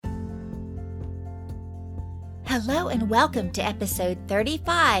Hello and welcome to episode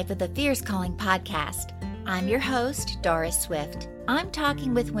 35 of the Fierce Calling podcast. I'm your host, Doris Swift. I'm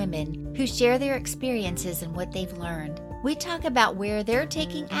talking with women who share their experiences and what they've learned. We talk about where they're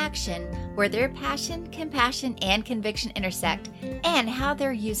taking action, where their passion, compassion, and conviction intersect, and how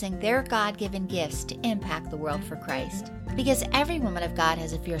they're using their God-given gifts to impact the world for Christ. Because every woman of God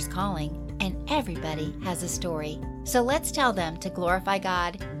has a fierce calling, and everybody has a story. So let's tell them to glorify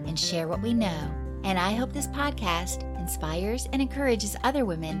God and share what we know. And I hope this podcast inspires and encourages other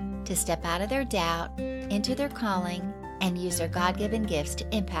women to step out of their doubt, into their calling, and use their God-given gifts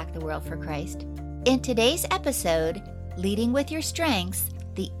to impact the world for Christ. In today's episode, Leading with Your Strengths,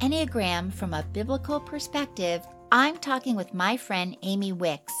 the Enneagram from a Biblical Perspective, I'm talking with my friend Amy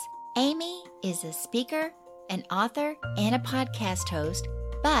Wicks. Amy is a speaker, an author, and a podcast host,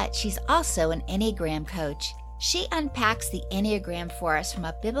 but she's also an Enneagram coach. She unpacks the Enneagram for us from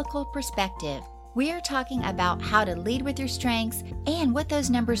a biblical perspective. We are talking about how to lead with your strengths and what those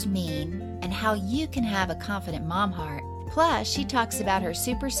numbers mean and how you can have a confident mom heart. Plus, she talks about her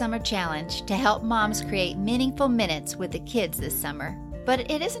Super Summer Challenge to help moms create meaningful minutes with the kids this summer. But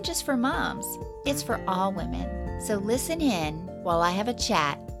it isn't just for moms, it's for all women. So listen in while I have a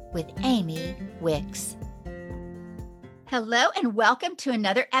chat with Amy Wicks. Hello and welcome to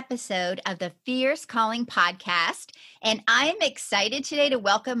another episode of the Fierce Calling podcast. And I am excited today to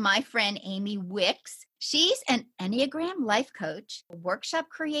welcome my friend Amy Wicks. She's an Enneagram life coach, a workshop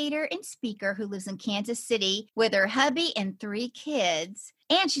creator, and speaker who lives in Kansas City with her hubby and 3 kids.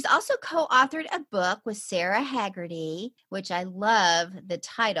 And she's also co-authored a book with Sarah Haggerty, which I love the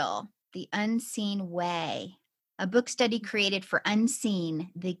title, The Unseen Way. A book study created for Unseen,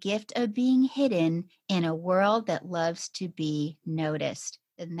 the gift of being hidden in a world that loves to be noticed.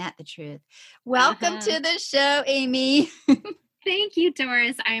 Isn't that the truth? Welcome to the show, Amy. Thank you,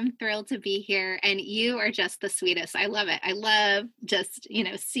 Doris. I'm thrilled to be here. And you are just the sweetest. I love it. I love just,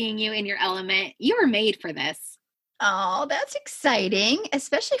 seeing you in your element. You were made for this. Oh, that's exciting,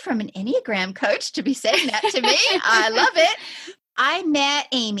 especially from an Enneagram coach to be saying that to me. I love it. I met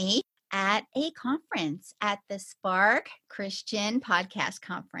Amy at a conference, at the Spark Christian Podcast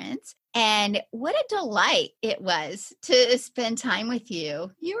Conference. And what a delight it was to spend time with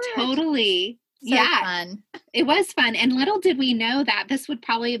you. You were totally fun. It was fun. And little did we know that this would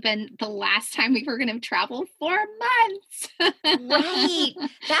probably have been the last time we were going to travel for months. Right.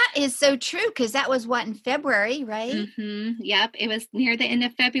 That is so true, because that was in February, right? Mm-hmm. Yep. It was near the end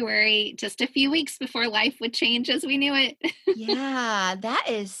of February, just a few weeks before life would change as we knew it. Yeah, that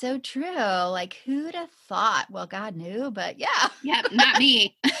is so true. Like, who'd have thought? Well, God knew, but yeah. Yep, not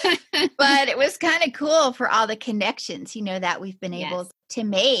me. But it was kind of cool for all the connections, that we've been able to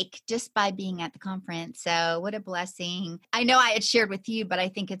make just by being at the conference. So what a blessing. I know I had shared with you, but I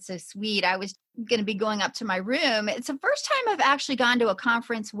think it's so sweet. I was going to be going up to my room. It's the first time I've actually gone to a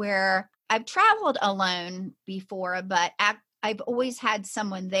conference where I've traveled alone before, but I've always had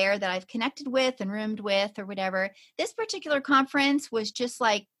someone there that I've connected with and roomed with or whatever. This particular conference was just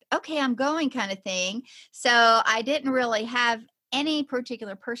like, okay, I'm going kind of thing. So I didn't really have any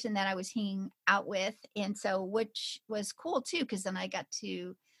particular person that I was hanging out with. And so, which was cool too, because then I got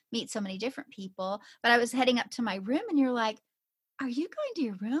to meet so many different people. But I was heading up to my room and you're like, are you going to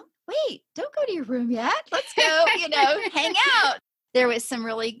your room? Wait, don't go to your room yet. Let's go, hang out. There was some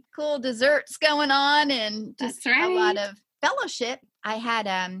really cool desserts going on and just a lot of fellowship. I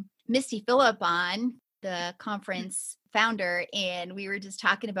had Misty Phillip on, the conference founder, and we were just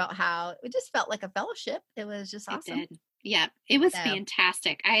talking about how it just felt like a fellowship. It was just awesome. It did. Yeah, it was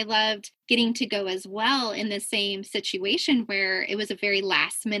fantastic. I loved getting to go as well in the same situation where it was a very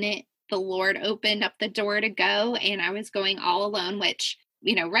last minute. The Lord opened up the door to go and I was going all alone, which,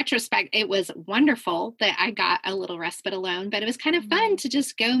 retrospect, it was wonderful that I got a little respite alone, but it was kind of fun to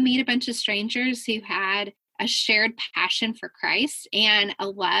just go meet a bunch of strangers who had a shared passion for Christ and a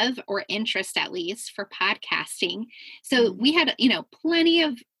love or interest, at least, for podcasting. So we had, plenty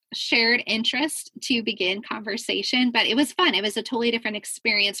of shared interest to begin conversation, but it was fun. It was a totally different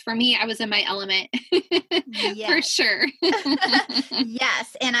experience for me. I was in my element for sure.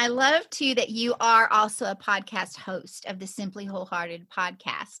 Yes. And I love too that you are also a podcast host of the Simply Wholehearted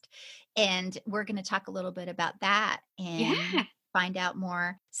podcast. And we're going to talk a little bit about that and find out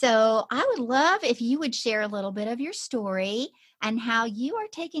more. So I would love if you would share a little bit of your story and how you are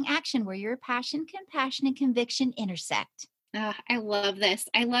taking action where your passion, compassion, and conviction intersect. Oh, I love this.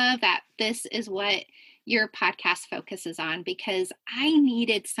 I love that this is what your podcast focuses on, because I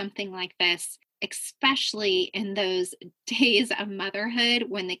needed something like this, especially in those days of motherhood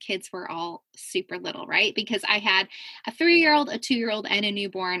when the kids were all super little, right? Because I had a 3-year-old, a 2-year-old, and a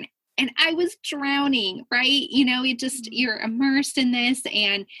newborn. And I was drowning, right? You're immersed in this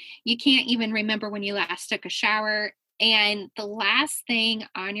and you can't even remember when you last took a shower. And the last thing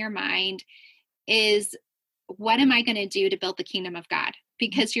on your mind is, what am I going to do to build the kingdom of God?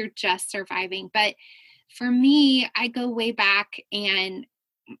 Because you're just surviving. But for me, I go way back, and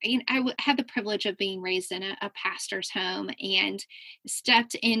had the privilege of being raised in a pastor's home, and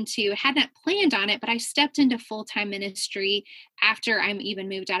hadn't planned on it, but I stepped into full-time ministry after I'm even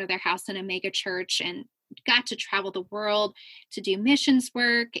moved out of their house in a mega church, and got to travel the world to do missions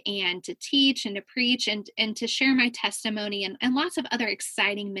work and to teach and to preach and to share my testimony and lots of other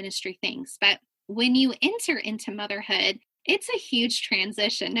exciting ministry things. But when you enter into motherhood, it's a huge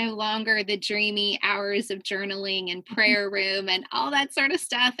transition. No longer the dreamy hours of journaling and prayer room and all that sort of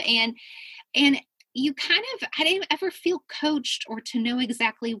stuff. And you I didn't ever feel coached or to know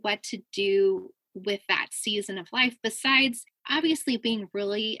exactly what to do with that season of life, besides obviously being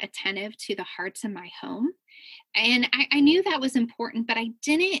really attentive to the hearts in my home. And I knew that was important, but I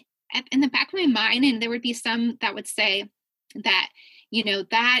didn't, in the back of my mind, and there would be some that would say that,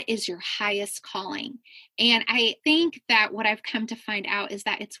 that is your highest calling. And I think that what I've come to find out is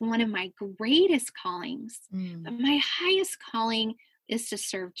that it's one of my greatest callings. But my highest calling is to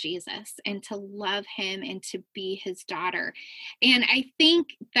serve Jesus and to love him and to be his daughter. And I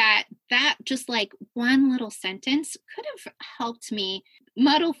think that just like one little sentence could have helped me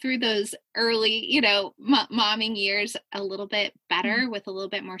muddle through those early, momming years a little bit better with a little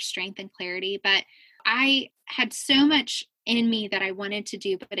bit more strength and clarity. But I had so much in me that I wanted to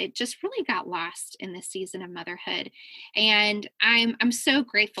do, but it just really got lost in the season of motherhood. And I'm so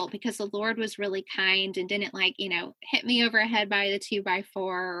grateful because the Lord was really kind and didn't hit me over the head by the 2x4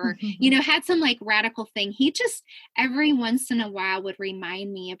 or, had some radical thing. He just every once in a while would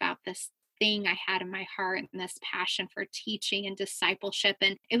remind me about this thing I had in my heart and this passion for teaching and discipleship.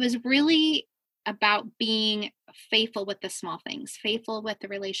 And it was really about being faithful with the small things, faithful with the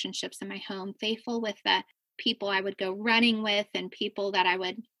relationships in my home, faithful with the people I would go running with and people that I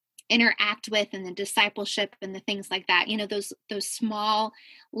would interact with and the discipleship and the things like that, those small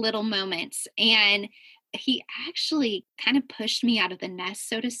little moments. And he actually kind of pushed me out of the nest,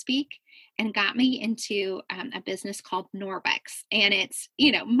 so to speak, and got me into a business called Wicks. And it's,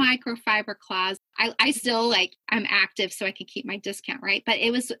 microfiber cloths. I still I'm active so I can keep my discount, right? But it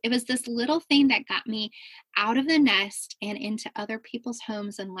was this little thing that got me out of the nest and into other people's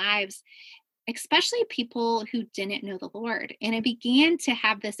homes and lives, especially people who didn't know the Lord. And I began to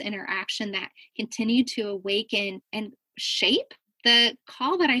have this interaction that continued to awaken and shape the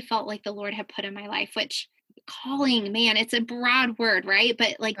call that I felt like the Lord had put in my life, which calling, man, it's a broad word, right?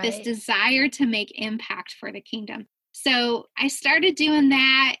 But this desire to make impact for the kingdom. So I started doing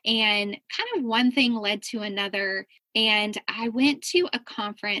that, and kind of one thing led to another. And I went to a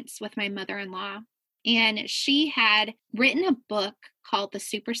conference with my mother-in-law, and she had written a book called the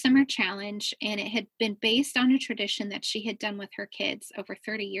Super Summer Challenge, and it had been based on a tradition that she had done with her kids over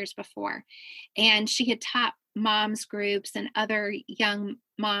 30 years before. And she had taught moms groups and other young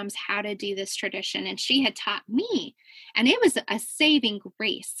moms how to do this tradition, and she had taught me, and it was a saving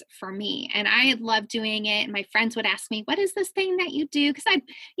grace for me. And I had loved doing it, and my friends would ask me, what is this thing that you do? Because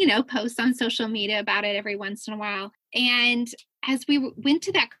I'd post on social media about it every once in a while. And as we went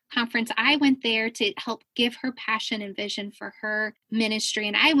to that conference, I went there to help give her passion and vision for her ministry.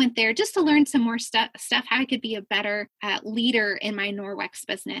 And I went there just to learn some more stuff, how I could be a better leader in my Norwex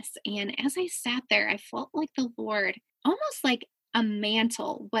business. And as I sat there, I felt like the Lord, almost like a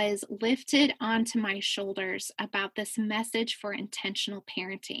mantle, was lifted onto my shoulders about this message for intentional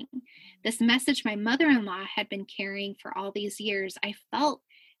parenting. This message my mother-in-law had been carrying for all these years, I felt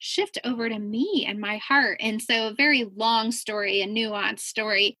shift over to me and my heart. And so a very long story, a nuanced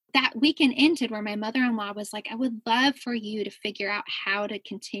story, that weekend ended where my mother-in-law was like, I would love for you to figure out how to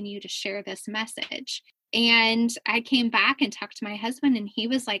continue to share this message. And I came back and talked to my husband, and he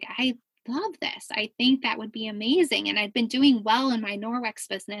was like, I love this. I think that would be amazing. And I'd been doing well in my Norwex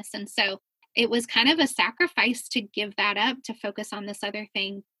business. And so it was kind of a sacrifice to give that up to focus on this other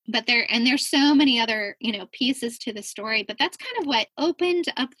thing. But there's so many other, pieces to the story, but that's kind of what opened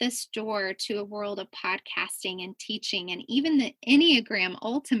up this door to a world of podcasting and teaching and even the Enneagram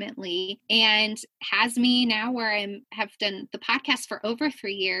ultimately, and has me now where I have done the podcast for over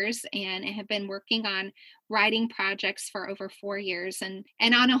 3 years and have been working on writing projects for over 4 years and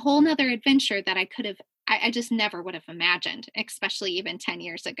on a whole nother adventure that I just never would have imagined, especially even 10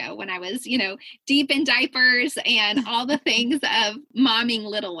 years ago when I was, deep in diapers and all the things of momming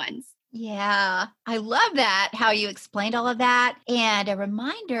little ones. Yeah, I love that, how you explained all of that. And a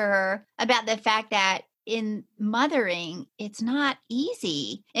reminder about the fact that in mothering, it's not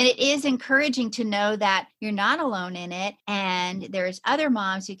easy. And it is encouraging to know that you're not alone in it and there's other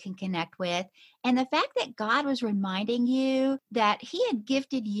moms you can connect with. And the fact that God was reminding you that He had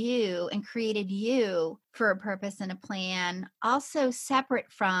gifted you and created you for a purpose and a plan, also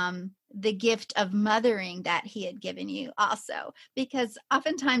separate from the gift of mothering that He had given you, also. Because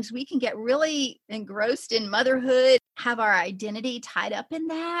oftentimes we can get really engrossed in motherhood, have our identity tied up in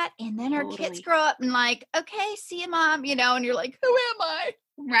that. And then our kids Totally. grow up and like, okay, see you, mom, and you're like, who am I?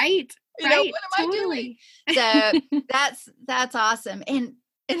 Right. What am I doing? So that's awesome. And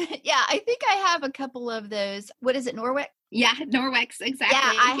yeah, I think I have a couple of those. What is it, Norwich? Yeah, Norwicks, exactly.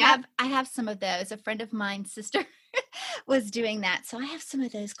 Yeah, I have some of those. A friend of mine's sister was doing that. So I have some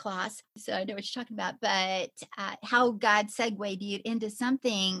of those cloths. So I know what you're talking about. But how God segued you into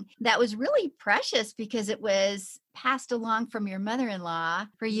something that was really precious because it was passed along from your mother-in-law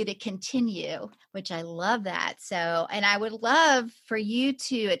for you to continue, which I love that. So, and I would love for you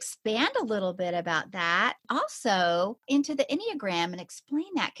to expand a little bit about that also into the Enneagram and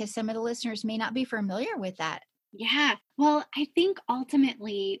explain that because some of the listeners may not be familiar with that. Yeah. Well, I think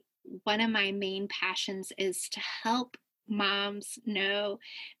ultimately one of my main passions is to help moms know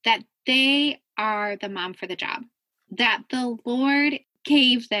that they are the mom for the job, that the Lord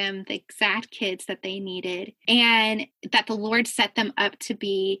gave them the exact kids that they needed, and that the Lord set them up to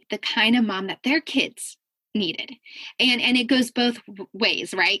be the kind of mom that their kids needed. And it goes both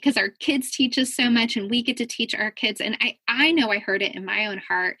ways, right? Because our kids teach us so much and we get to teach our kids. And I know I heard it in my own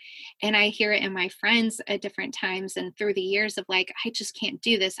heart and I hear it in my friends at different times and through the years of like, I just can't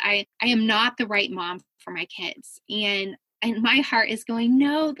do this. I am not the right mom for my kids. And my heart is going,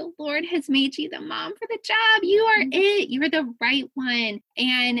 no, the Lord has made you the mom for the job. You are it. You're the right one.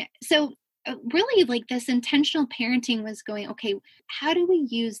 And so really like this intentional parenting was going, okay, how do we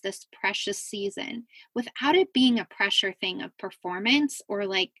use this precious season without it being a pressure thing of performance or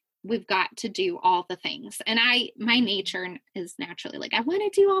like we've got to do all the things. And my nature is naturally like, I want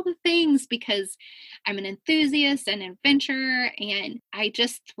to do all the things because I'm an enthusiast and adventurer. And I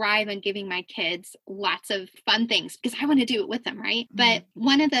just thrive on giving my kids lots of fun things because I want to do it with them. Right. Mm-hmm. But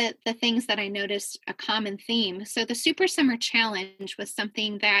one of the things that I noticed a common theme. So the Super Summer Challenge was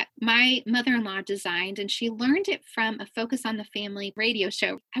something that my mother-in-law designed, and she learned it from a Focus on the Family radio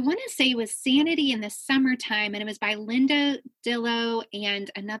show. I want to say it was Sanity in the Summertime, and it was by Linda Dillow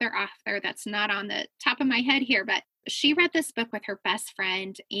and another author that's not on the top of my head here, but she read this book with her best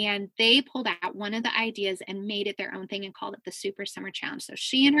friend and they pulled out one of the ideas and made it their own thing and called it the Super Summer Challenge. So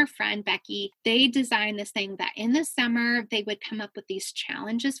she and her friend Becky, they designed this thing that in the summer they would come up with these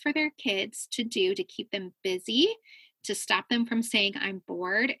challenges for their kids to do to keep them busy, to stop them from saying I'm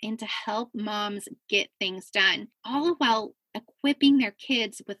bored, and to help moms get things done, all while equipping their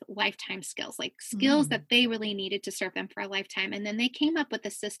kids with lifetime skills, like skills that they really needed to serve them for a lifetime. And then they came up with a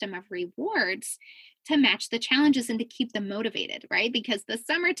system of rewards to match the challenges and to keep them motivated, right? Because the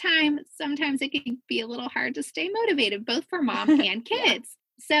summertime, sometimes it can be a little hard to stay motivated, both for mom and kids.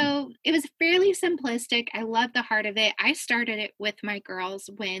 So it was fairly simplistic. I love the heart of it. I started it with my girls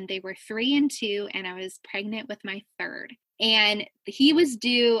when they were 3 and 2, and I was pregnant with my third. And he was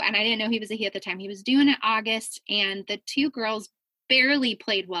due, and I didn't know he was a he at the time. He was due in August, and the two girls barely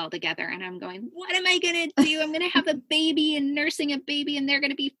played well together. And I'm going, what am I going to do? I'm going to have a baby and nursing a baby, and they're going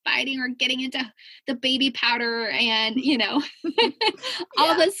to be fighting or getting into the baby powder and,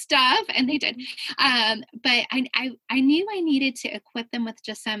 all this stuff. And they did. But I knew I needed to equip them with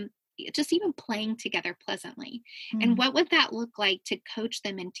just even playing together pleasantly. Mm-hmm. And what would that look like to coach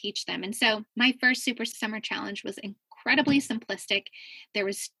them and teach them? And so my first Super Summer Challenge was incredibly simplistic. There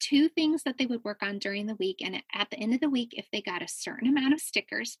was 2 things that they would work on during the week. And at the end of the week, if they got a certain amount of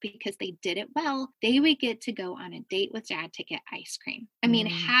stickers because they did it well, they would get to go on a date with dad to get ice cream. I mean,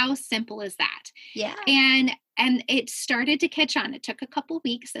 how simple is that? Yeah. And it started to catch on. It took a couple of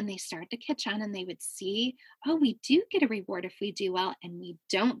weeks and they started to catch on, and they would see, oh, we do get a reward if we do well, and we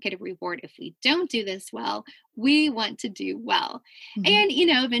don't get a reward if we don't do this well. We want to do well. Mm-hmm. And,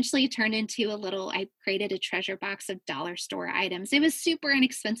 eventually it turned into I created a treasure box of dollar store items. It was super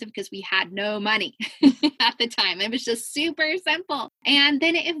inexpensive because we had no money at the time. It was just super simple. And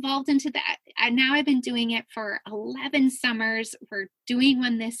then it evolved into that. And now I've been doing it for 11 summers. We're doing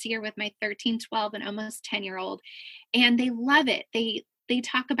one this year with my 13, 12, and almost 10-year-old. And they love it. They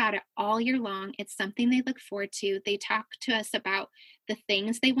talk about it all year long. It's something they look forward to. They talk to us about the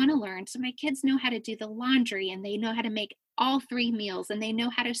things they want to learn. So my kids know how to do the laundry, and they know how to make all 3 meals, and they know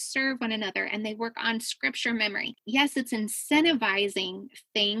how to serve one another, and they work on scripture memory. Yes, it's incentivizing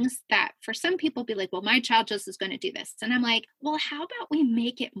things that for some people be like, well, my child just is going to do this. And I'm like, well, how about we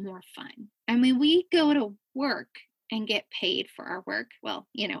make it more fun? I mean, we go to work and get paid for our work. Well,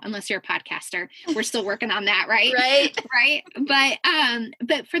 unless you're a podcaster, we're still working on that, right? Right. Right.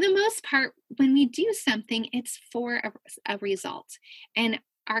 But for the most part, when we do something, it's for a result. And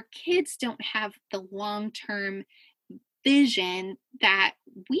our kids don't have the long-term vision that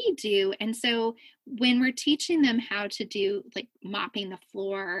we do. And so when we're teaching them how to do like mopping the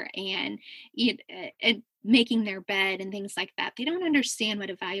floor and making their bed and things like that, they don't understand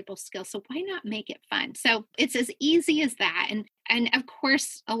what a valuable skill. So why not make it fun? So it's as easy as that. And of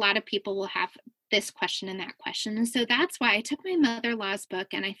course, a lot of people will have this question and that question. And so that's why I took my mother-in-law's book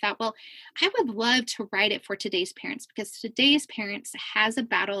and I thought, well, I would love to write it for today's parents, because today's parents has a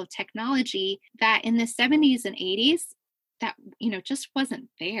battle of technology that in the 70s and 80s, that, just wasn't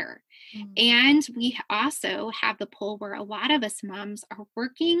there. And we also have the pull where a lot of us moms are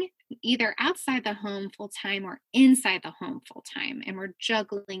working either outside the home full time or inside the home full time. And we're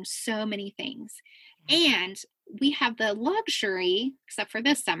juggling so many things. And we have the luxury, except for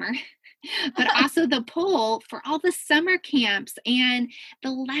this summer, but also the pull for all the summer camps and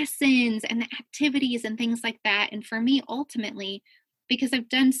the lessons and the activities and things like that. And for me, ultimately, because I've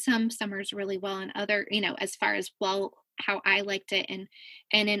done some summers really well and other, as far as how I liked it, and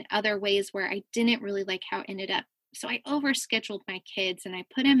in other ways where I didn't really like how it ended up. So I overscheduled my kids and I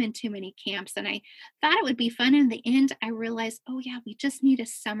put them in too many camps, and I thought it would be fun. In the end, I realized, oh yeah, we just need a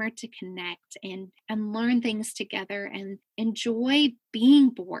summer to connect and learn things together and enjoy being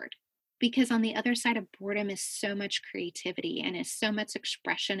bored. Because on the other side of boredom is so much creativity and is so much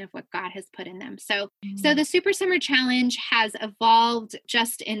expression of what God has put in them. So the Super Summer Challenge has evolved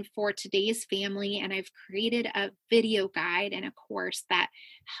just for today's family. And I've created a video guide and a course that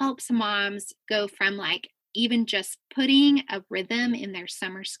helps moms go from like even just putting a rhythm in their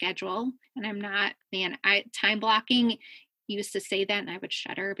summer schedule. And time blocking, used to say that and I would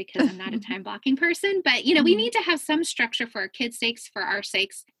shudder because I'm not a time blocking person, but we need to have some structure for our kids' sakes, for our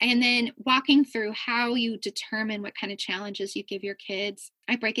sakes, and then walking through how you determine what kind of challenges you give your kids.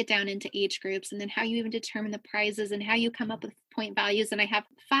 I break it down into age groups, and then how you even determine the prizes and how you come up with point values. And I have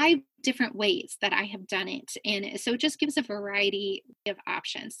 5 different ways that I have done it. And so it just gives a variety of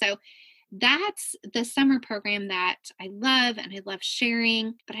options. So that's the summer program that I love and I love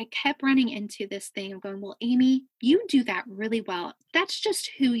sharing, but I kept running into this thing of going, well, Amy, you do that really well. That's just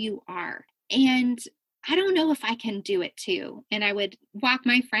who you are. And I don't know if I can do it too. And I would walk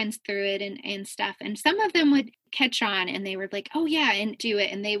my friends through it and stuff. And some of them would catch on and they were like, oh yeah, and do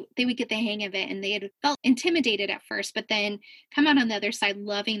it. And they would get the hang of it. And they had felt intimidated at first, but then come out on the other side,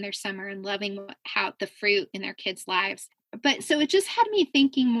 loving their summer and loving how the fruit in their kids' lives. But so it just had me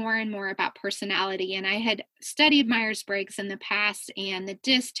thinking more and more about personality. And I had studied Myers-Briggs in the past and the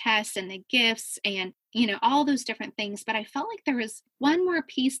DISC tests and the gifts and, all those different things. But I felt like there was one more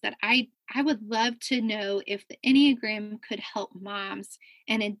piece that I would love to know if the Enneagram could help moms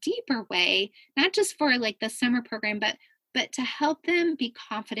in a deeper way, not just for like the summer program, but to help them be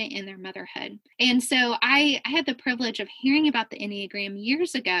confident in their motherhood. And so I had the privilege of hearing about the Enneagram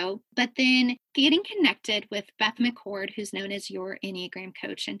years ago, but then getting connected with Beth McCord, who's known as your Enneagram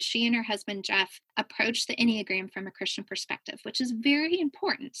coach. And she and her husband, Jeff, approached the Enneagram from a Christian perspective, which is very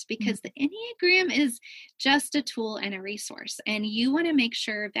important because the Enneagram is just a tool and a resource. And you want to make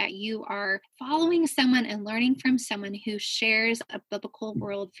sure that you are following someone and learning from someone who shares a biblical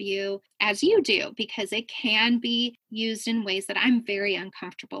worldview as you do, because it can be used in ways that I'm very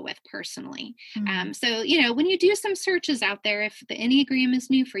uncomfortable with personally. So, when you do some searches out there, if the Enneagram is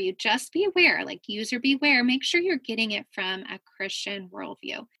new for you, just be aware, like user beware, make sure you're getting it from a Christian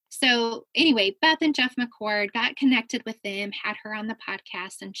worldview. So anyway, Beth and Jeff McCord got connected with them, had her on the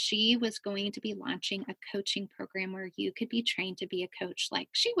podcast, and she was going to be launching a coaching program where you could be trained to be a coach like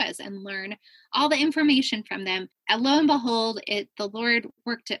she was and learn all the information from them. And lo and behold, the Lord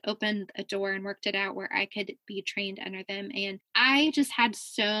worked to open a door and worked it out where I could be trained under them. And I just had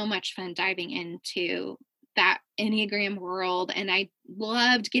so much fun diving into that Enneagram world. And I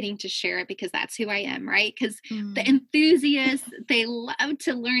loved getting to share it because that's who I am, right? Because the enthusiasts, they love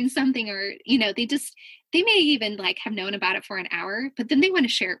to learn something, or, they may even like have known about it for an hour, but then they want to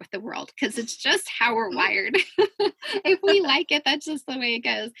share it with the world because it's just how we're wired. If we like it, that's just the way it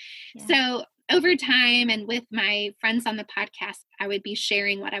goes. Yeah. So over time and with my friends on the podcast, I would be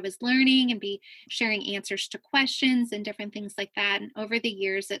sharing what I was learning and be sharing answers to questions and different things like that. And over the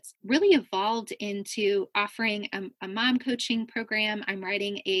years, it's really evolved into offering a mom coaching program. I'm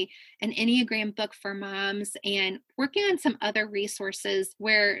writing an Enneagram book for moms and working on some other resources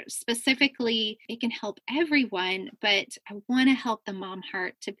where specifically it can help everyone, but I want to help the mom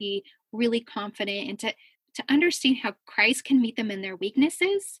heart to be really confident and to understand how Christ can meet them in their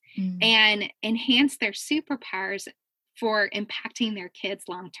weaknesses and enhance their superpowers for impacting their kids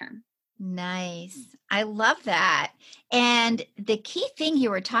long term. Nice. I love that. And the key thing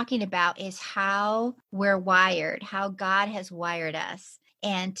you were talking about is how we're wired, how God has wired us,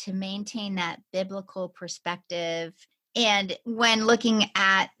 and to maintain that biblical perspective. And when looking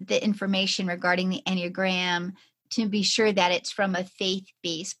at the information regarding the Enneagram, to be sure that it's from a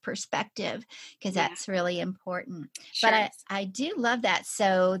faith-based perspective, because that's really important. Sure. But I do love that.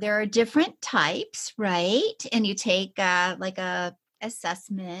 So there are different types, right? And you take like a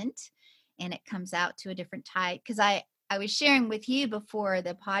assessment and it comes out to a different type. Because I was sharing with you before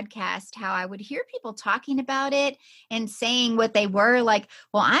the podcast how I would hear people talking about it and saying what they were, like,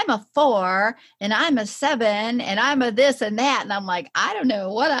 well, I'm a 4 and I'm a 7 and I'm a this and that. And I'm like, I don't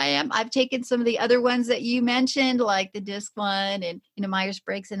know what I am. I've taken some of the other ones that you mentioned, like the DISC one and,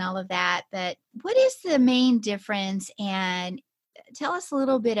 Myers-Briggs and all of that. But what is the main difference? And tell us a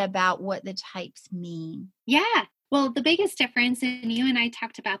little bit about what the types mean. Yeah. Well, the biggest difference, and you and I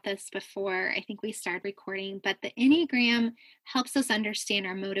talked about this before, I think we started recording, but the Enneagram helps us understand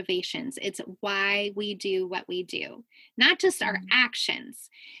our motivations. It's why we do what we do, not just our actions.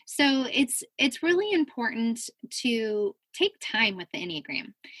 So it's really important to take time with the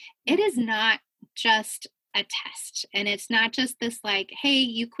Enneagram. It is not just a test, and it's not just this like, hey,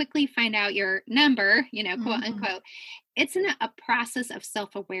 you quickly find out your number, quote unquote. It's a process of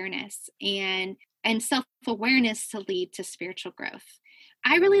self-awareness and self-awareness to lead to spiritual growth.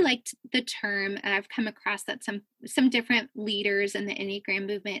 I really liked the term I've come across that some different leaders in the Enneagram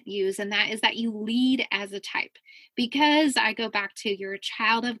movement use, and that is that you lead as a type. Because I go back to, you're a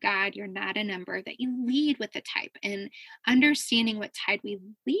child of God, you're not a number, that you lead with a type. And understanding what type we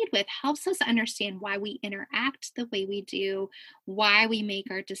lead with helps us understand why we interact the way we do, why we make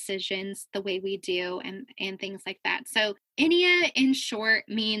our decisions the way we do, and things like that. So Ennea, in short,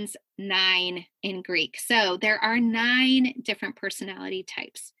 means 9 in Greek. So there are 9 different personality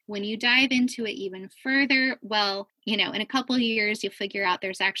types. When you dive into it even further, well, in a couple of years, you'll figure out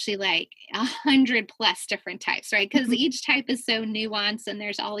there's actually like 100 plus different types, right? Because each type is so nuanced and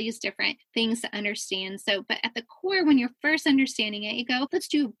there's all these different things to understand. So, but at the core, when you're first understanding it, you go, let's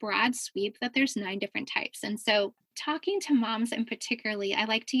do a broad sweep that there's 9 different types. And so talking to moms in particularly, I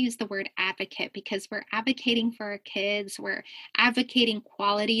like to use the word advocate because we're advocating for our kids. We're advocating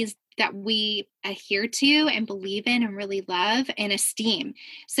qualities that we adhere to and believe in and really love and esteem.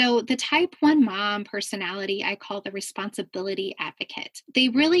 So the type 1 mom personality, I call the responsibility advocate. They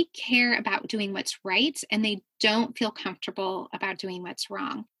really care about doing what's right and they don't feel comfortable about doing what's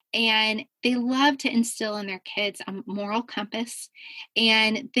wrong. And they love to instill in their kids a moral compass,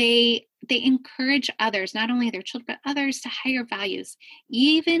 and they encourage others, not only their children, but others, to higher values,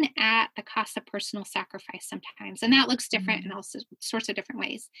 even at the cost of personal sacrifice sometimes. And that looks different in all sorts of different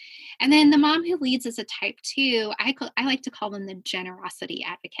ways. And then the mom who leads as a type 2, I like to call them the generosity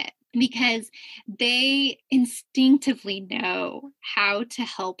advocate, because they instinctively know how to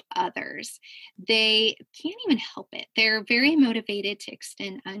help others. They can't even help it. They're very motivated to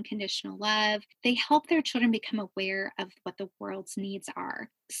extend unconditional love. They help their children become aware of what the world's needs are.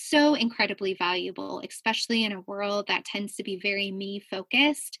 So incredibly valuable, especially in a world that tends to be very me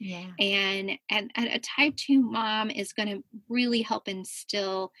focused. Yeah. And a type 2 mom is going to really help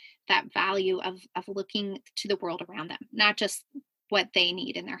instill that value of looking to the world around them, not just what they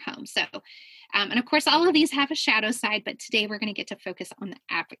need in their home. So, and of course, all of these have a shadow side, but today we're going to get to focus on the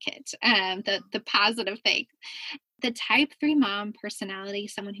advocate, the positive thing. The type 3 mom personality,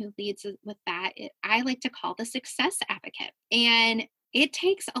 someone who leads with that, I like to call the success advocate. And it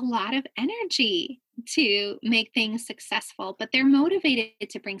takes a lot of energy to make things successful, but they're motivated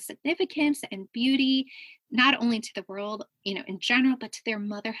to bring significance and beauty, not only to the world, in general, but to their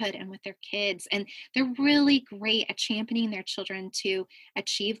motherhood and with their kids. And they're really great at championing their children to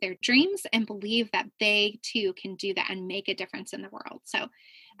achieve their dreams and believe that they too can do that and make a difference in the world. So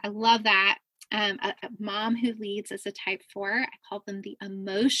I love that. A mom who leads as a type 4, I call them the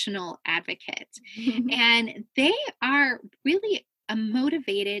emotional advocate. And they are really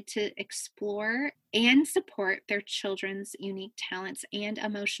motivated to explore and support their children's unique talents and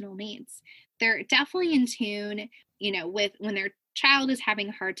emotional needs. They're definitely in tune, with when they're child is having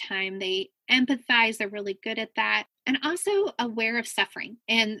a hard time, they empathize, they're really good at that, and also aware of suffering.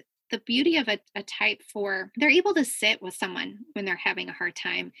 And the beauty of a type 4, they're able to sit with someone when they're having a hard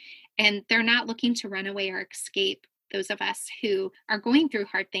time, and they're not looking to run away or escape. Those of us who are going through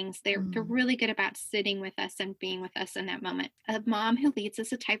hard things, they're really good about sitting with us and being with us in that moment. A mom who leads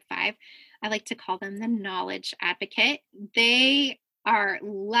as a type 5, I like to call them the knowledge advocate. They are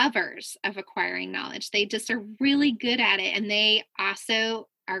lovers of acquiring knowledge. They just are really good at it. And they also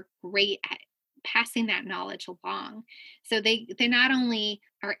are great at passing that knowledge along. So they not only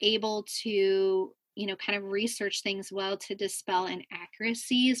are able to, kind of research things well to dispel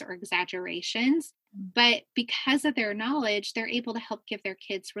inaccuracies or exaggerations, but because of their knowledge, they're able to help give their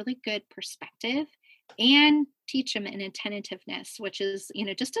kids really good perspective and teach them an attentiveness, which is,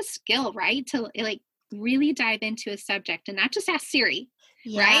 just a skill, right? To like really dive into a subject and not just ask Siri.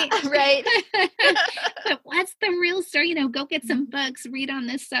 Yeah, right? Right. But what's the real story? Go get some books, read on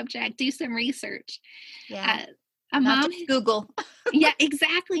this subject, do some research. Yeah. A Not mom, just Google. yeah,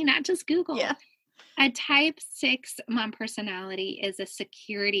 exactly. Not just Google. Yeah. A type 6 mom personality is a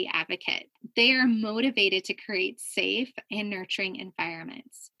security advocate. They are motivated to create safe and nurturing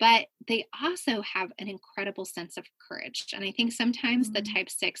environments, but they also have an incredible sense of courage. And I think sometimes the type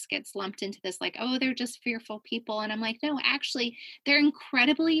 6 gets lumped into this like, oh, they're just fearful people. And I'm like, no, actually, they're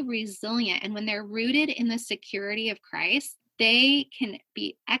incredibly resilient. And when they're rooted in the security of Christ, they can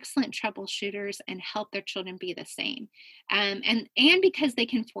be excellent troubleshooters and help their children be the same. And because they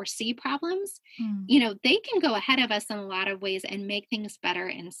can foresee problems, they can go ahead of us in a lot of ways and make things better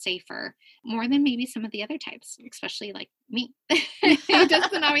and safer, more than maybe some of the other types, especially like me. Who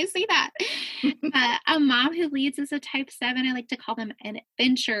doesn't always see that. A mom who leads as a type 7, I like to call them an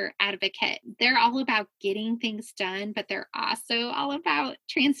adventure advocate. They're all about getting things done, but they're also all about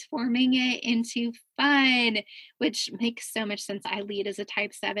transforming it into fun, which makes so much sense. I lead as a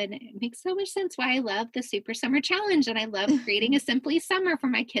type 7. It makes so much sense why I love the Super Summer Challenge, and I love creating a Simply Summer for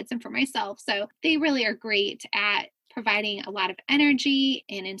my kids and for myself. So they really are great at providing a lot of energy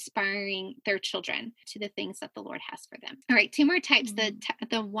and inspiring their children to the things that the Lord has for them. All right, 2 more types.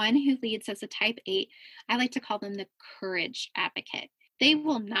 The one who leads as a type 8, I like to call them the courage advocate. They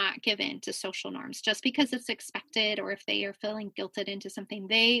will not give in to social norms just because it's expected, or if they are feeling guilted into something,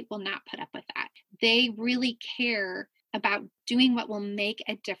 they will not put up with that. They really care about doing what will make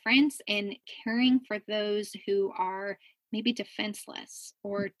a difference and caring for those who are maybe defenseless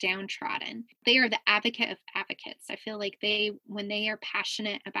or downtrodden. They are the advocate of advocates. I feel like when they are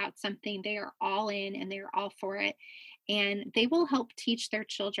passionate about something, they are all in and they're all for it. And they will help teach their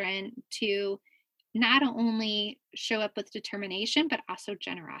children to not only show up with determination, but also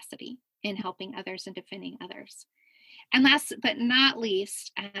generosity in helping others and defending others. And last but not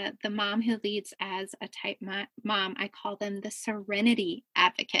least, the mom who leads as a type mom, I call them the serenity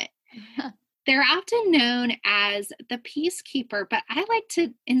advocate. They're often known as the peacekeeper, but I like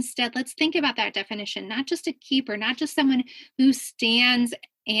to instead, let's think about that definition, not just a keeper, not just someone who stands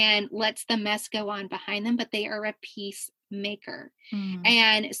and lets the mess go on behind them, but they are a peacemaker.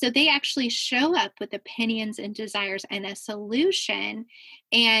 And so they actually show up with opinions and desires and a solution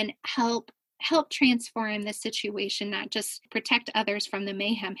and help transform the situation, not just protect others from the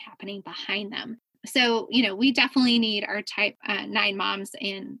mayhem happening behind them. So, we definitely need our type 9 moms,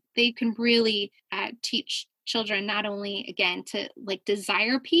 and they can really teach children not only, again, to like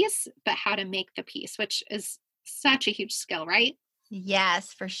desire peace, but how to make the peace, which is such a huge skill, right?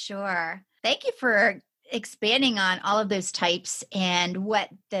 Yes, for sure. Thank you for expanding on all of those types and what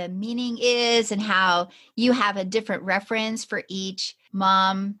the meaning is and how you have a different reference for each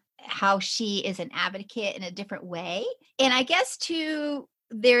mom, how she is an advocate in a different way. And I guess too,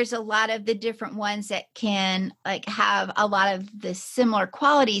 there's a lot of the different ones that can like have a lot of the similar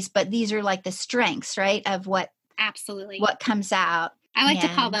qualities, but these are like the strengths, right? Of what absolutely what comes out. I like to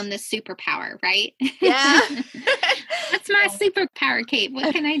call them the superpower, right? Yeah. That's my superpower, Kate.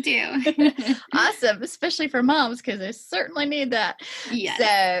 What can I do? Awesome. Especially for moms, because they certainly need that. Yes. So,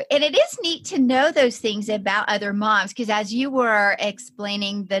 and it is neat to know those things about other moms, because as you were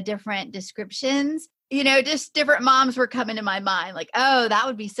explaining the different descriptions, just different moms were coming to my mind, like, oh, that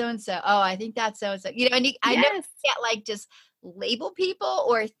would be so-and-so. Oh, I think that's so-and-so. And I know you can't like just label people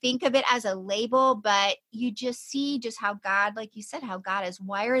or think of it as a label, but you just see just how God, like you said, how God has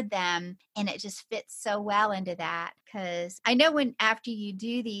wired them, and it just fits so well into that. Because I know after you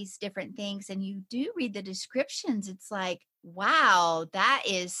do these different things and you do read the descriptions, it's like, wow, that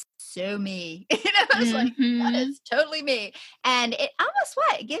is so me. It's like, that is totally me. And it almost almost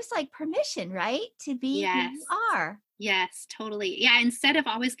what? It gives like permission, right? To be who you Yes. are. Yes, totally. Yeah, instead of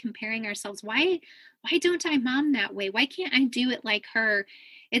always comparing ourselves, why don't I mom that way? Why can't I do it like her?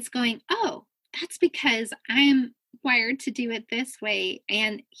 It's going, "Oh, that's because I'm wired to do it this way,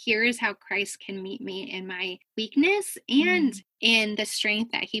 and here is how Christ can meet me in my weakness and Mm, in the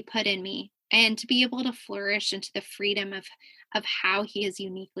strength that he put in me." And to be able to flourish into the freedom of how he has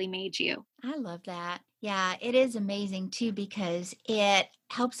uniquely made you. I love that. Yeah, it is amazing too because it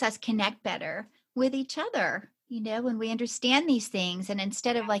helps us connect better with each other, when we understand these things. And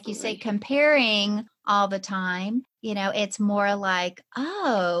instead of, like you say, Absolutely. comparing all the time, it's more like,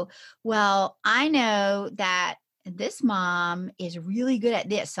 oh, well, I know that this mom is really good at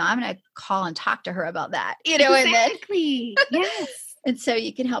this. So I'm going to call and talk to her about that, and then Exactly. Yes. and so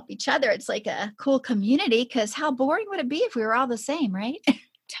you can help each other. It's like a cool community because how boring would it be if we were all the same, right?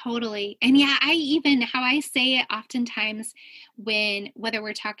 Totally. And yeah, how I say it oftentimes whether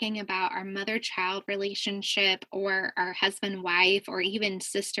we're talking about our mother child relationship or our husband wife or even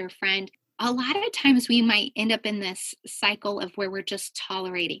sister friend, a lot of times we might end up in this cycle of where we're just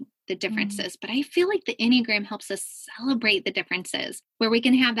tolerating the Mm, differences. But I feel like the Enneagram helps us celebrate the differences where we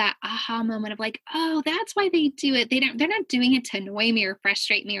can have that aha moment of like, oh, that's why they do it. They're not doing it to annoy me or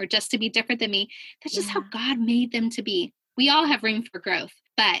frustrate me or just to be different than me. That's just how yeah. God made them to be. We all have room for growth.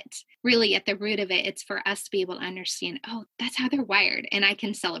 But really, at the root of it, it's for us to be able to understand, oh, that's how they're wired. And I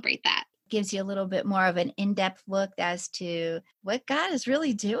can celebrate that. Gives you a little bit more of an in-depth look as to what God is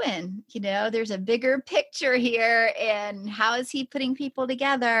really doing. There's a bigger picture here, and how is he putting people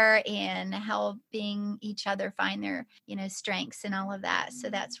together and helping each other find their, strengths and all of that. So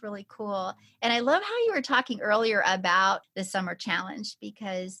that's really cool. And I love how you were talking earlier about the summer challenge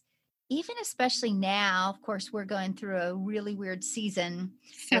because even especially now, of course, we're going through a really weird season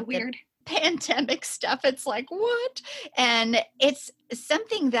So with the weird. pandemic stuff. It's like, what? And it's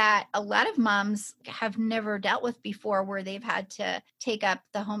something that a lot of moms have never dealt with before, where they've had to take up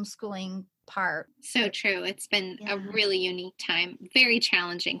the homeschooling part. So true. It's been a Yeah. really unique time, very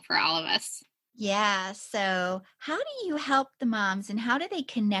challenging for all of us. Yeah. So, how do you help the moms and how do they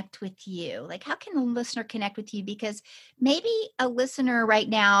connect with you? Like, how can a listener connect with you? Because maybe a listener right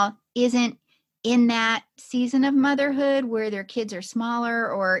now isn't in that season of motherhood where their kids are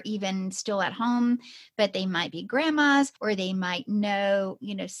smaller or even still at home, but they might be grandmas or they might know,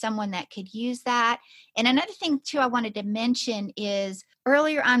 someone that could use that. And another thing, too, I wanted to mention is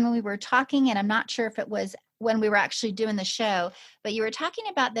earlier on when we were talking, and I'm not sure if it was when we were actually doing the show, but you were talking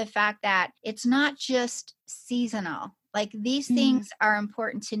about the fact that it's not just seasonal. Like these things Mm. are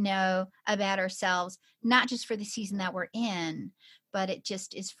important to know about ourselves, not just for the season that we're in, but it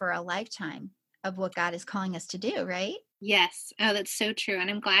just is for a lifetime of what God is calling us to do, right? Yes. Oh, that's so true. And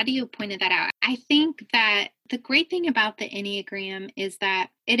I'm glad you pointed that out. I think that the great thing about the Enneagram is that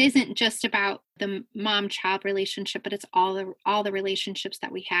it isn't just about the mom child relationship, but it's all the relationships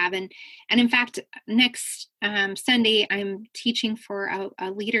that we have. And in fact, next Sunday, I'm teaching for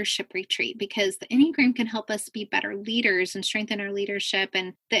a leadership retreat because the Enneagram can help us be better leaders and strengthen our leadership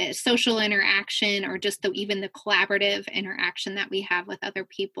and the social interaction or just even the collaborative interaction that we have with other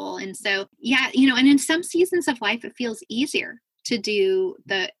people. And so, yeah, and in some seasons of life, it feels easier to do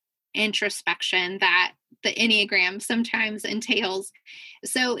the introspection that the Enneagram sometimes entails.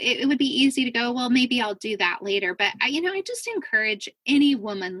 So it would be easy to go, well, maybe I'll do that later. But I just encourage any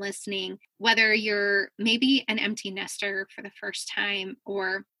woman listening, whether you're maybe an empty nester for the first time,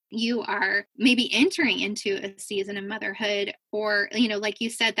 or you are maybe entering into a season of motherhood, or, like you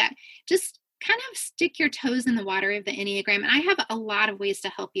said, that just kind of stick your toes in the water of the Enneagram. And I have a lot of ways to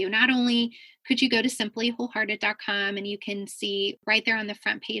help you. Not only could you go to simplywholehearted.com and you can see right there on the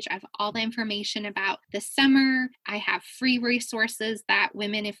front page, I have all the information about the summer. I have free resources that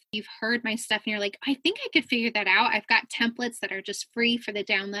women, if you've heard my stuff and you're like, I think I could figure that out, I've got templates that are just free for the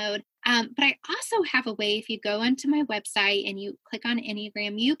download. But I also have a way, if you go onto my website and you click on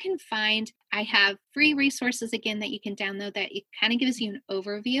Enneagram, you can find, I have free resources again that you can download that it kind of gives you an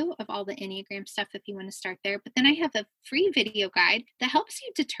overview of all the Enneagram stuff if you want to start there. But then I have a free video guide that helps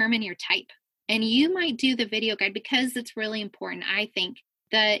you determine your type. And you might do the video guide because it's really important. I think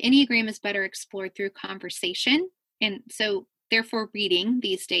the Enneagram is better explored through conversation. And so therefore reading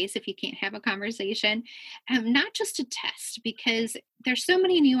these days, if you can't have a conversation, not just a test, because there's so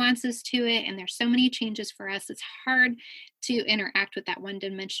many nuances to it and there's so many changes for us. It's hard to interact with that one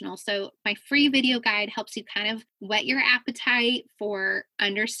dimensional. So my free video guide helps you kind of whet your appetite for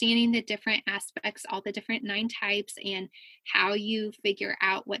understanding the different aspects, all the different 9 types, and how you figure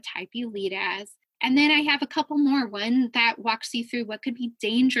out what type you lead as. And then I have a couple more. One that walks you through what could be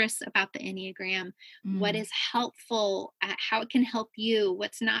dangerous about the Enneagram, what is helpful, how it can help you,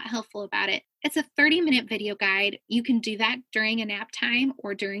 what's not helpful about it. It's a 30-minute video guide. You can do that during a nap time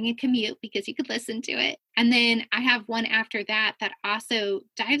or during a commute because you could listen to it. And then I have one after that that also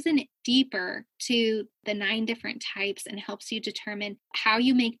dives in deeper to the 9 different types and helps you determine how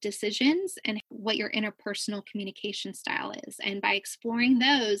you make decisions and what your interpersonal communication style is. And by exploring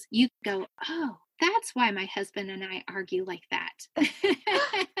those, you go, oh, that's why my husband and I argue like that.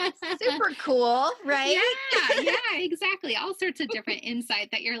 Super cool, right? Yeah, exactly. All sorts of different insight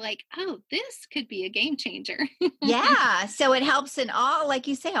that you're like, oh, this could be a game changer. Yeah. So it helps in all, like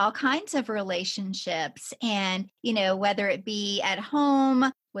you say, all kinds of relationships. And, whether it be at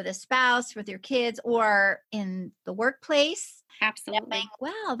home with a spouse, with your kids, or in the workplace. Absolutely.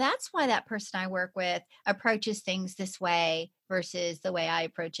 Well, that's why that person I work with approaches things this way versus the way I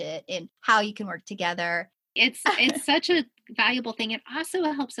approach it, and how you can work together. It's such a valuable thing. It also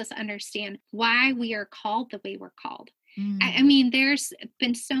helps us understand why we are called the way we're called. I mean, there's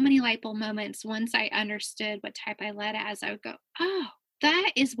been so many light bulb moments. Once I understood what type I led as, I would go, oh,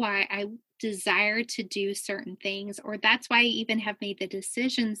 that is why I desire to do certain things, or that's why I even have made the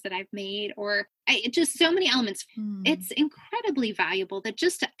decisions that I've made, or just so many elements. It's incredibly valuable that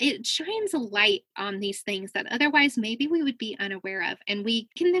it shines a light on these things that otherwise maybe we would be unaware of. And we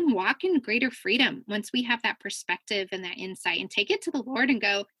can then walk in greater freedom once we have that perspective and that insight and take it to the Lord and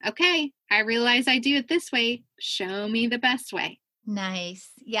go, okay, I realize I do it this way. Show me the best way.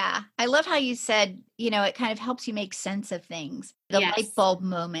 Nice. Yeah. I love how you said, it kind of helps you make sense of things. The light bulb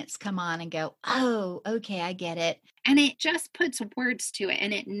moments come on and go, oh, okay, I get it. And it just puts words to it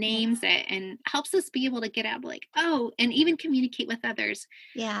and it names it and helps us be able to get out like, oh, and even communicate with others.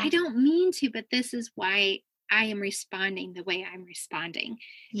 Yeah. I don't mean to, but this is why I am responding the way I'm responding.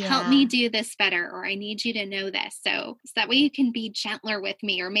 Yeah. Help me do this better, or I need you to know this. So that way you can be gentler with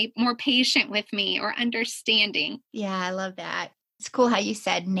me, or more patient with me, or understanding. Yeah, I love that. It's cool how you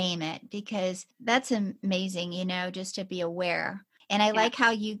said name it, because that's amazing, just to be aware. And I like how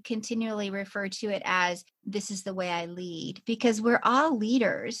you continually refer to it as, this is the way I lead, because we're all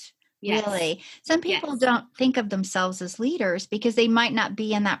leaders. Yes. Really. Some people don't think of themselves as leaders because they might not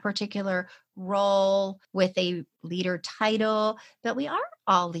be in that particular role with a leader title, but we are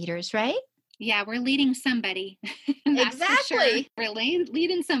all leaders, right? Yeah, we're leading somebody. Exactly. Sure. We're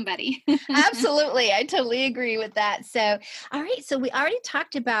leading somebody. Absolutely. I totally agree with that. So, all right. So we already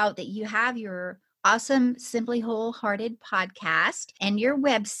talked about that you have your awesome Simply Wholehearted podcast and your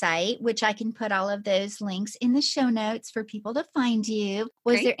website, which I can put all of those links in the show notes for people to find you.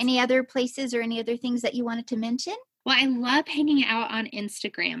 Was there any other places or any other things that you wanted to mention? Well, I love hanging out on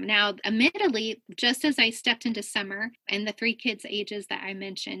Instagram. Now, admittedly, just as I stepped into summer and the 3 kids' ages that I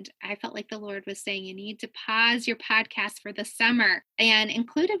mentioned, I felt like the Lord was saying, you need to pause your podcast for the summer. And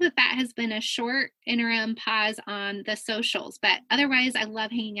included with that has been a short interim pause on the socials. But otherwise, I love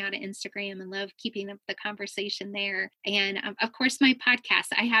hanging out at Instagram and love keeping up the conversation there. And of course, my podcast,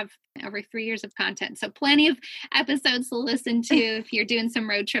 I have over 3 years of content. So plenty of episodes to listen to if you're doing some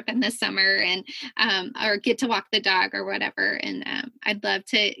road tripping this summer and or get to walk the dog or whatever. And I'd love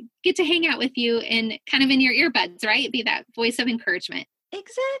to get to hang out with you and kind of in your earbuds, right? Be that voice of encouragement.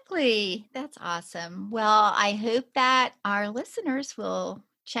 Exactly. That's awesome. Well, I hope that our listeners will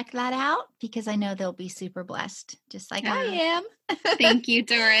check that out, because I know they'll be super blessed, just like I am. Thank you,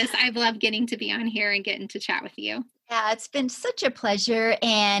 Doris. I've loved getting to be on here and getting to chat with you. Yeah, it's been such a pleasure.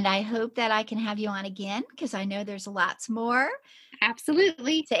 And I hope that I can have you on again, because I know there's lots more.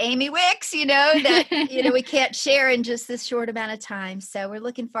 Absolutely. To Amy Wicks, that, we can't share in just this short amount of time. So we're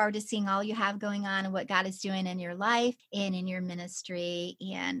looking forward to seeing all you have going on and what God is doing in your life and in your ministry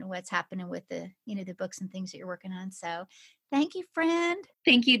and what's happening with the books and things that you're working on. So thank you, friend.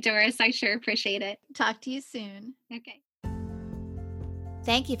 Thank you, Doris. I sure appreciate it. Talk to you soon. Okay.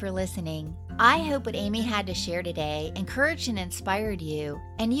 Thank you for listening. I hope what Amy had to share today encouraged and inspired you,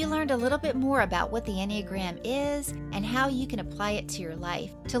 and you learned a little bit more about what the Enneagram is and how you can apply it to your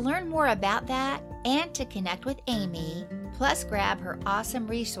life. To learn more about that and to connect with Amy, plus grab her awesome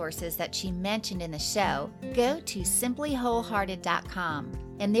resources that she mentioned in the show, go to simplywholehearted.com,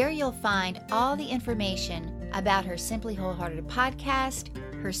 and there you'll find all the information about her Simply Wholehearted podcast,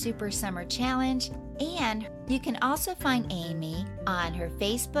 her Super Summer Challenge, and you can also find Amy on her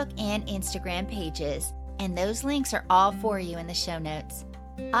Facebook and Instagram pages, and those links are all for you in the show notes.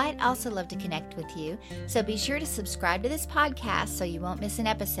 I'd also love to connect with you, so be sure to subscribe to this podcast so you won't miss an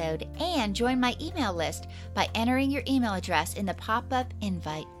episode, and join my email list by entering your email address in the pop-up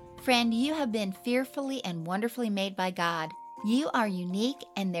invite. Friend, you have been fearfully and wonderfully made by God. You are unique,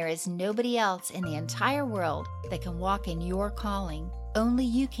 and there is nobody else in the entire world that can walk in your calling. Only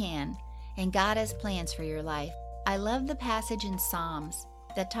you can, and God has plans for your life. I love the passage in Psalms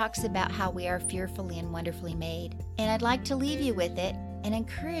that talks about how we are fearfully and wonderfully made, and I'd like to leave you with it and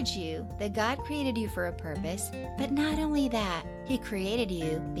encourage you that God created you for a purpose, but not only that, He created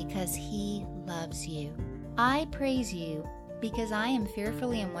you because He loves you. I praise you because I am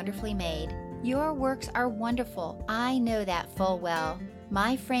fearfully and wonderfully made. Your works are wonderful. I know that full well.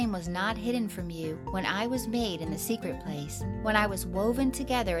 My frame was not hidden from you when I was made in the secret place, when I was woven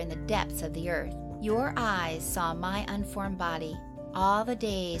together in the depths of the earth. Your eyes saw my unformed body. All the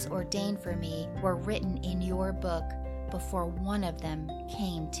days ordained for me were written in your book before one of them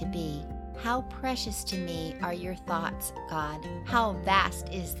came to be. How precious to me are your thoughts, God. How vast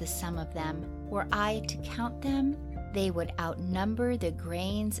is the sum of them. Were I to count them, they would outnumber the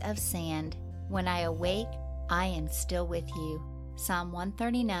grains of sand. When I awake, I am still with you. Psalm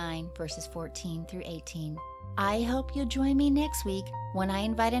 139, verses 14 through 18. I hope you'll join me next week when I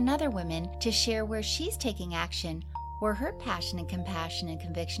invite another woman to share where she's taking action, where her passion and compassion and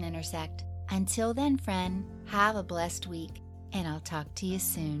conviction intersect. Until then, friend, have a blessed week, and I'll talk to you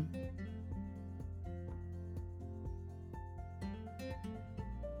soon.